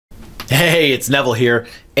Hey, it's Neville here,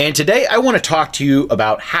 and today I want to talk to you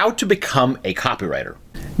about how to become a copywriter.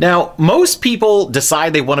 Now, most people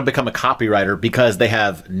decide they want to become a copywriter because they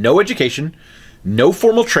have no education, no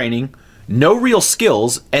formal training, no real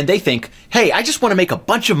skills, and they think, hey, I just want to make a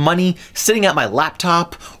bunch of money sitting at my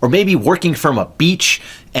laptop or maybe working from a beach,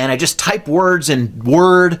 and I just type words in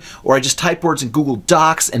Word or I just type words in Google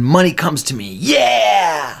Docs and money comes to me.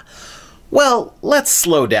 Yeah! Well, let's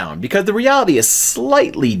slow down because the reality is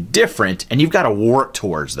slightly different and you've got to work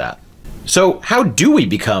towards that. So how do we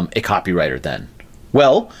become a copywriter then?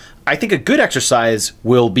 Well, I think a good exercise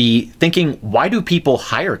will be thinking, why do people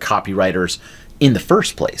hire copywriters in the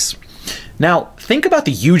first place? Now, think about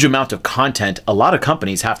the huge amount of content a lot of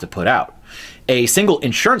companies have to put out. A single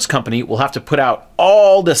insurance company will have to put out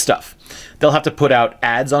all this stuff. They'll have to put out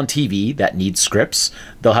ads on TV that need scripts.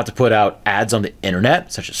 They'll have to put out ads on the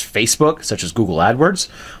internet, such as Facebook, such as Google AdWords.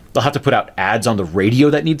 They'll have to put out ads on the radio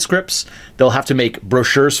that need scripts. They'll have to make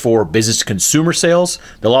brochures for business to consumer sales.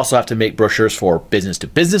 They'll also have to make brochures for business to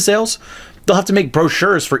business sales. They'll have to make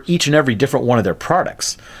brochures for each and every different one of their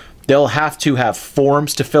products. They'll have to have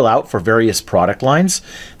forms to fill out for various product lines.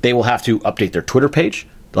 They will have to update their Twitter page.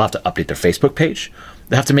 They'll have to update their Facebook page.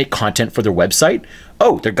 They'll have to make content for their website.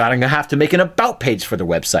 Oh, they're going to have to make an about page for their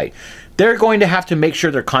website. They're going to have to make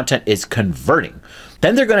sure their content is converting.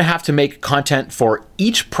 Then they're going to have to make content for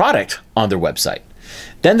each product on their website.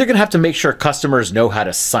 Then they're going to have to make sure customers know how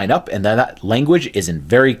to sign up and that language is in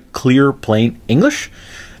very clear, plain English.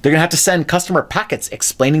 They're going to have to send customer packets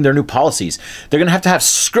explaining their new policies. They're going to have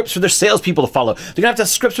scripts for their salespeople to follow. They're going to have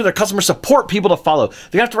scripts for their customer support people to follow. They're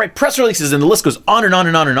going to have to write press releases, and the list goes on and on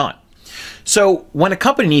and on and on. So when a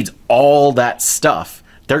company needs all that stuff,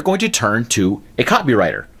 they're going to turn to a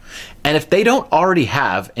copywriter. And if they don't already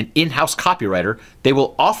have an in-house copywriter, they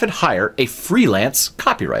will often hire a freelance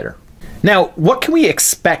copywriter. Now, what can we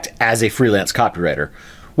expect as a freelance copywriter?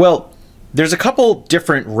 Well, there's a couple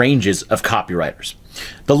different ranges of copywriters.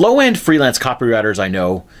 The low-end freelance copywriters I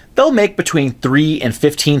know, they'll make between $3,000 and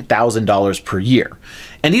 $15,000 per year.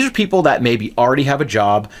 And these are people that maybe already have a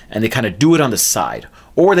job and they kind of do it on the side.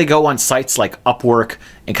 Or they go on sites like Upwork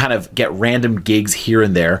and kind of get random gigs here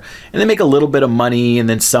and there. And they make a little bit of money and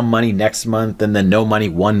then some money next month and then no money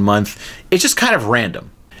one month. It's just kind of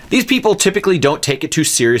random. These people typically don't take it too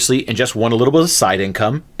seriously and just want a little bit of side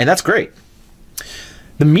income, and that's great.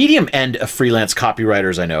 The medium end of freelance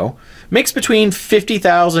copywriters I know makes between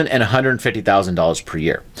 $50,000 and $150,000 per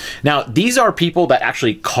year. Now, these are people that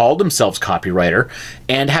actually call themselves copywriter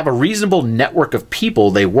and have a reasonable network of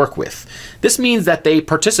people they work with. This means that they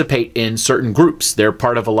participate in certain groups. They're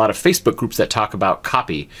part of a lot of Facebook groups that talk about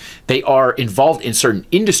copy. They are involved in certain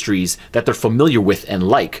industries that they're familiar with and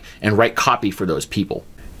like and write copy for those people.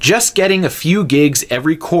 Just getting a few gigs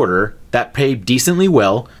every quarter that pay decently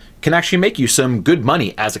well can actually make you some good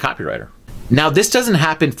money as a copywriter. Now, this doesn't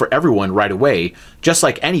happen for everyone right away. Just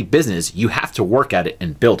like any business, you have to work at it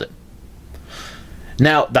and build it.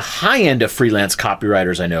 Now, the high end of freelance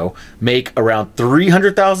copywriters I know make around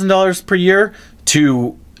 $300,000 per year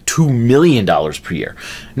to $2 million per year.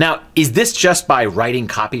 Now, is this just by writing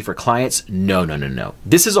copy for clients? No, no, no, no.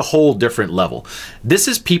 This is a whole different level. This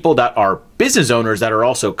is people that are business owners that are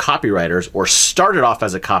also copywriters or started off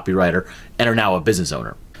as a copywriter and are now a business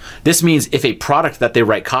owner. This means if a product that they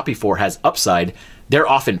write copy for has upside, they're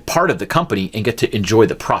often part of the company and get to enjoy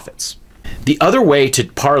the profits. The other way to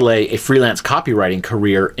parlay a freelance copywriting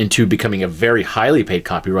career into becoming a very highly paid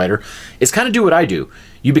copywriter is kind of do what I do.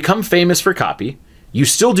 You become famous for copy, you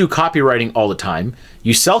still do copywriting all the time,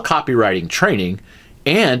 you sell copywriting training,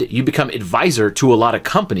 and you become advisor to a lot of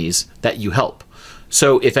companies that you help.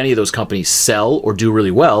 So if any of those companies sell or do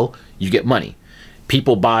really well, you get money.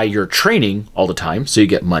 People buy your training all the time, so you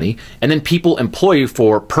get money. And then people employ you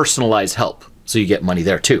for personalized help, so you get money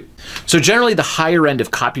there too. So generally the higher end of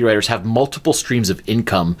copywriters have multiple streams of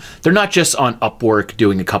income. They're not just on Upwork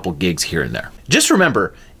doing a couple gigs here and there. Just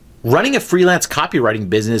remember, running a freelance copywriting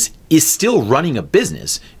business is still running a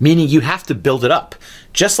business, meaning you have to build it up.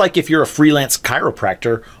 Just like if you're a freelance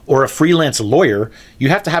chiropractor or a freelance lawyer, you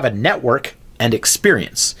have to have a network and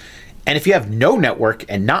experience. And if you have no network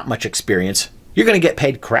and not much experience, you're going to get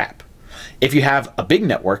paid crap. If you have a big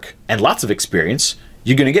network and lots of experience,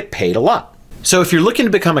 you're going to get paid a lot. So if you're looking to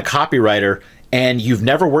become a copywriter and you've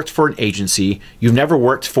never worked for an agency, you've never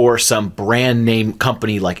worked for some brand name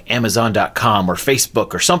company like Amazon.com or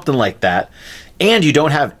Facebook or something like that, and you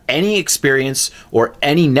don't have any experience or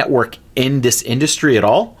any network in this industry at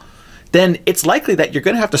all, then it's likely that you're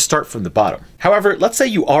going to have to start from the bottom. However, let's say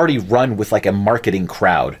you already run with like a marketing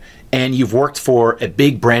crowd and you've worked for a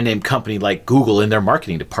big brand name company like Google in their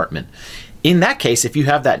marketing department, In that case, if you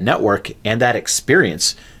have that network and that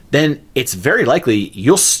experience, then it's very likely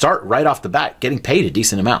you'll start right off the bat getting paid a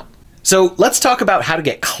decent amount. So let's talk about how to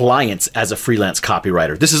get clients as a freelance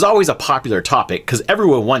copywriter. This is always a popular topic because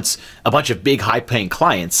everyone wants a bunch of big high-paying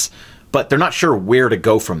clients, but they're not sure where to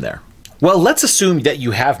go from there. Well, let's assume that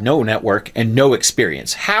you have no network and no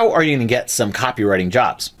experience. How are you going to get some copywriting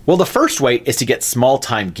jobs? Well, the first way is to get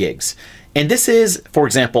small-time gigs. And this is, for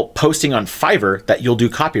example, posting on Fiverr that you'll do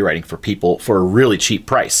copywriting for people for a really cheap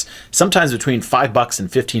price, sometimes between $5 and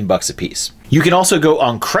 $15 a piece. You can also go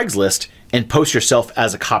on Craigslist and post yourself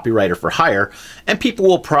as a copywriter for hire, and people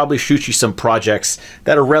will probably shoot you some projects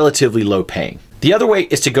that are relatively low paying. The other way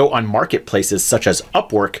is to go on marketplaces such as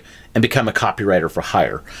Upwork and become a copywriter for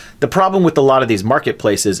hire. The problem with a lot of these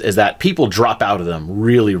marketplaces is that people drop out of them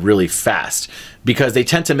really, really fast because they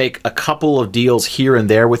tend to make a couple of deals here and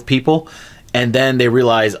there with people, and then they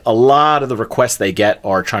realize a lot of the requests they get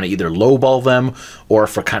are trying to either lowball them or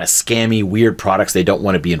for kind of scammy, weird products they don't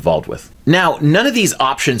want to be involved with. Now, none of these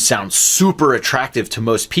options sound super attractive to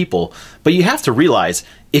most people, but you have to realize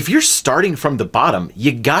if you're starting from the bottom,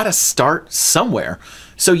 you gotta start somewhere.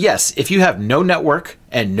 So yes, if you have no network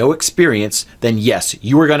and no experience, then yes,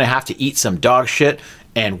 you are gonna have to eat some dog shit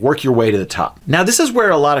and work your way to the top. Now, this is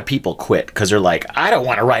where a lot of people quit because they're like, I don't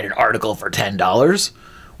want to write an article for $10.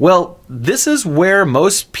 Well, this is where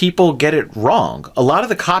most people get it wrong. A lot of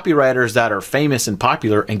the copywriters that are famous and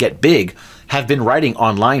popular and get big have been writing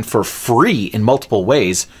online for free in multiple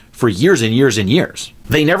ways for years and years and years.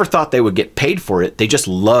 They never thought they would get paid for it. They just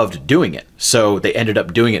loved doing it. So they ended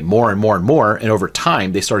up doing it more and more and more. And over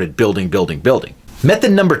time, they started building.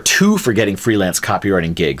 Method number 2 for getting freelance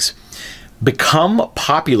copywriting gigs: become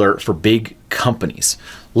popular for big companies.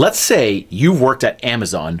 Let's say you've worked at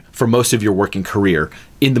Amazon for most of your working career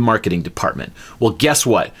in the marketing department. Well, guess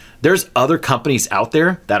what? There's other companies out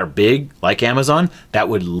there that are big, like Amazon, that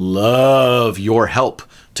would love your help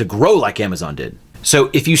to grow like Amazon did. So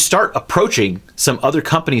if you start approaching some other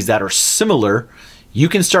companies that are similar, you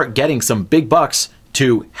can start getting some big bucks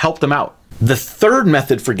to help them out. The third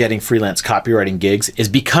method for getting freelance copywriting gigs is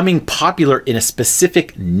becoming popular in a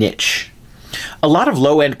specific niche. A lot of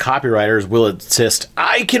low-end copywriters will insist,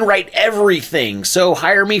 I can write everything, so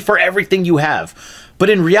hire me for everything you have. But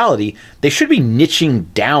in reality, they should be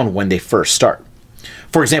niching down when they first start.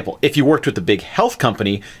 For example, if you worked with a big health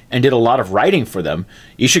company and did a lot of writing for them,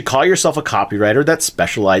 you should call yourself a copywriter that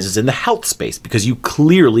specializes in the health space because you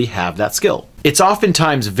clearly have that skill. It's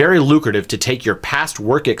oftentimes very lucrative to take your past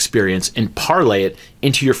work experience and parlay it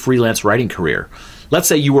into your freelance writing career. Let's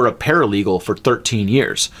say you were a paralegal for 13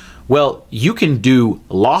 years. Well, you can do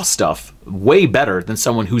law stuff way better than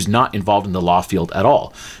someone who's not involved in the law field at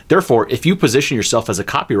all. Therefore, if you position yourself as a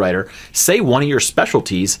copywriter, say one of your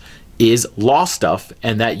specialties is law stuff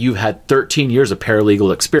and that you've had 13 years of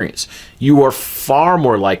paralegal experience, you are far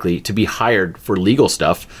more likely to be hired for legal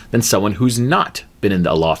stuff than someone who's not been in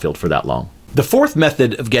the law field for that long. The fourth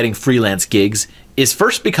method of getting freelance gigs is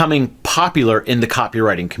first becoming popular in the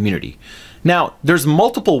copywriting community. Now, there's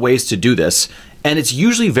multiple ways to do this, and it's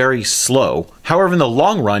usually very slow. However, in the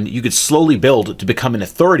long run, you could slowly build to become an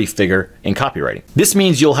authority figure in copywriting. This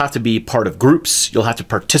means you'll have to be part of groups, you'll have to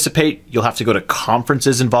participate, you'll have to go to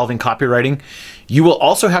conferences involving copywriting. You will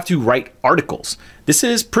also have to write articles. This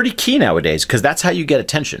is pretty key nowadays because that's how you get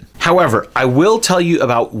attention. However, I will tell you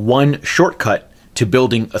about one shortcut to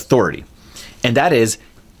building authority, and that is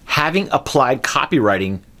having applied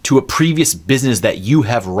copywriting to a previous business that you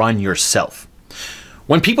have run yourself.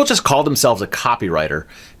 When people just call themselves a copywriter,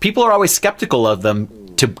 people are always skeptical of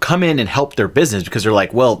them to come in and help their business because they're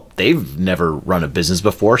like, well, they've never run a business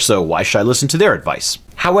before, so why should I listen to their advice?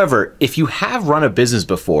 However, if you have run a business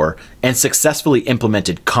before and successfully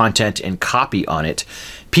implemented content and copy on it,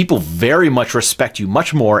 people very much respect you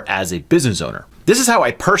much more as a business owner. This is how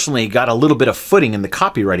I personally got a little bit of footing in the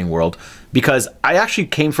copywriting world because I actually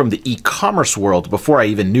came from the e-commerce world before I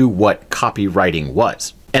even knew what copywriting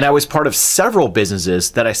was. And I was part of several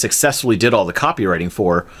businesses that I successfully did all the copywriting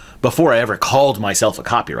for before I ever called myself a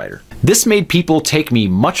copywriter. This made people take me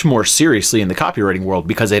much more seriously in the copywriting world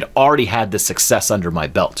because I'd already had the success under my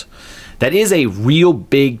belt. That is a real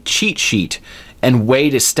big cheat sheet and way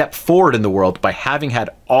to step forward in the world by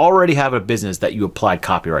already have a business that you applied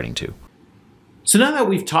copywriting to. So now that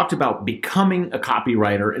we've talked about becoming a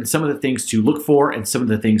copywriter and some of the things to look for and some of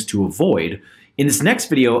the things to avoid, in this next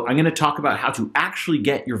video, I'm going to talk about how to actually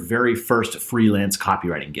get your very first freelance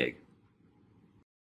copywriting gig.